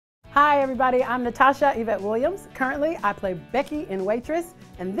Hi everybody, I'm NaTasha Yvette Williams. Currently, I play Becky in Waitress,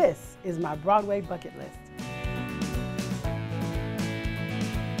 and this is my Broadway bucket list.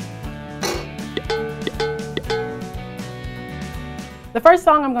 The first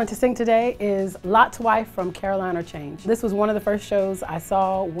song I'm going to sing today is Lot's Wife from Caroline or Change. This was one of the first shows I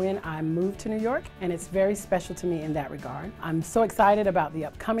saw when I moved to New York, and it's very special to me in that regard. I'm so excited about the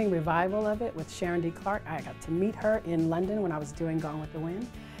upcoming revival of it with Sharon D. Clarke. I got to meet her in London when I was doing Gone with the Wind,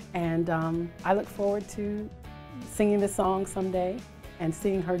 and I look forward to singing this song someday and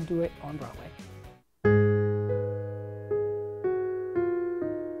seeing her do it on Broadway.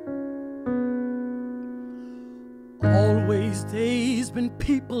 Always there's been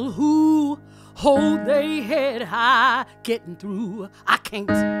people who hold their head high getting through. I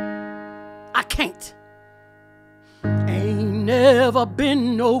can't. Ain't never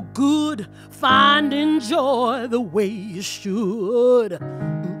been no good finding joy the way you should.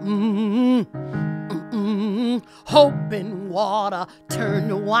 Hope in water turn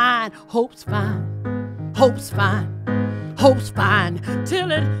to wine. Hope's fine, hope's fine, hope's fine, till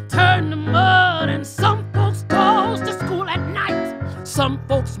it turned to mud. And some folks goes to school at night. Some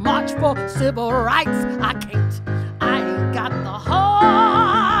folks march for civil rights. I ain't got the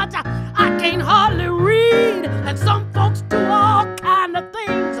heart. I can't hardly read. And some folks do all kind of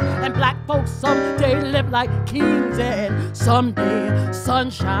things. And black folks someday live like kings. And someday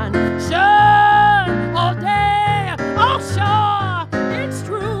sunshine shine all day. Oh sure, it's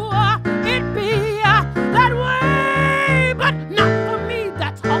true, it be that way. But not for me,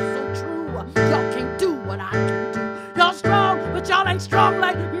 that's also true. Y'all can't do what I can do. Y'all strong, but y'all ain't strong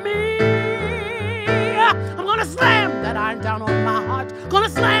like me. I'm gonna slam that iron down on my heart. Gonna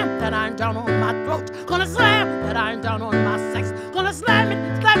slam that iron down on my throat. Gonna slam that iron down on my sex. Gonna slam it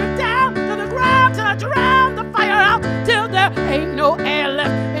down to the ground till I drown the fire out, till there ain't no air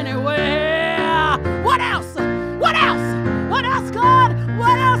left anywhere. What else? What else? What else, God?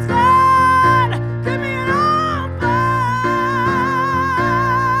 What else, God? Give me an offer.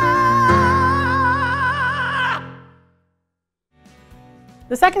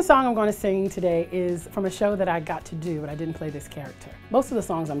 The second song I'm going to sing today is from a show that I got to do, but I didn't play this character. Most of the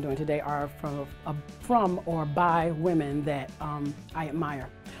songs I'm doing today are from or by women that I admire.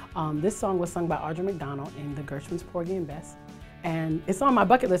 This song was sung by Audra McDonald in the Gershwin's Porgy and Bess, and it's on my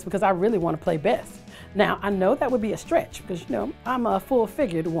bucket list because I really want to play Bess. Now, I know that would be a stretch because, you know, I'm a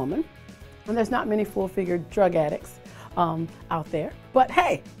full-figured woman, and there's not many full-figured drug addicts out there. But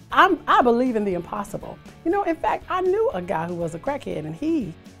hey, I believe in the impossible. You know, in fact, I knew a guy who was a crackhead, and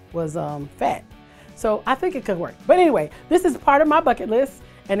he was fat. So I think it could work. But anyway, this is part of my bucket list,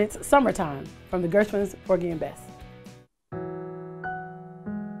 and it's Summertime from the Gershwin's Porgy and Bess.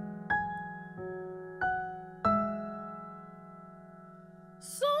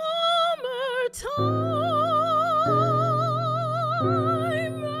 Summertime.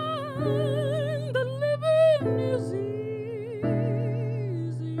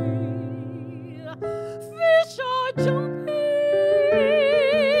 Jumping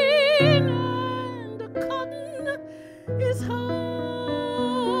and the cotton is high.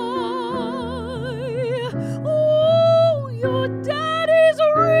 Oh, your daddy's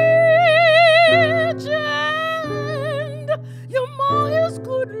rich and your ma is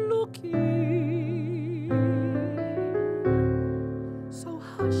good looking. So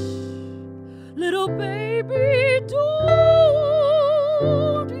hush, little baby,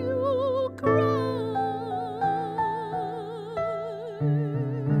 don't you cry.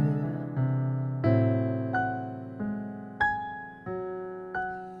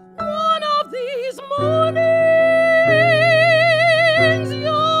 These mornings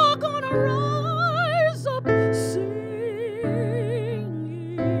you're gonna rise up singing,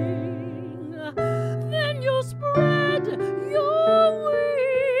 then you'll spread your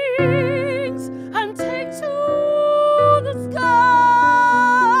wings and take to the sky.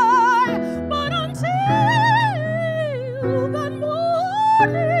 But until that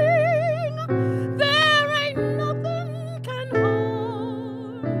morning, there ain't nothing can harm.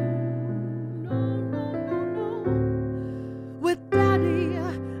 With Daddy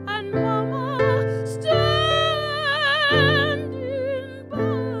and Mama standing by.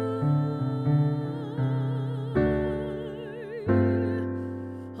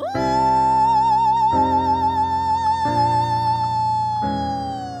 Oh.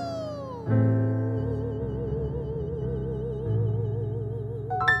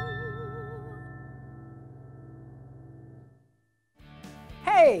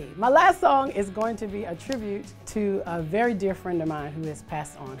 Hey, my last song is going to be a tribute to a very dear friend of mine who has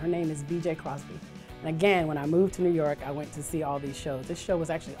passed on. Her name is B.J. Crosby. And again, when I moved to New York, I went to see all these shows. This show was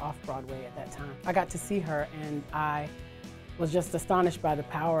actually off Broadway at that time. I got to see her, and I was just astonished by the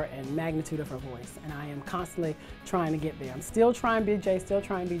power and magnitude of her voice. And I am constantly trying to get there. I'm still trying BJ, still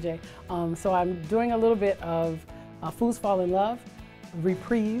trying BJ. So I'm doing a little bit of Fools Fall in Love,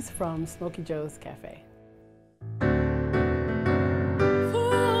 reprise from Smokey Joe's Cafe.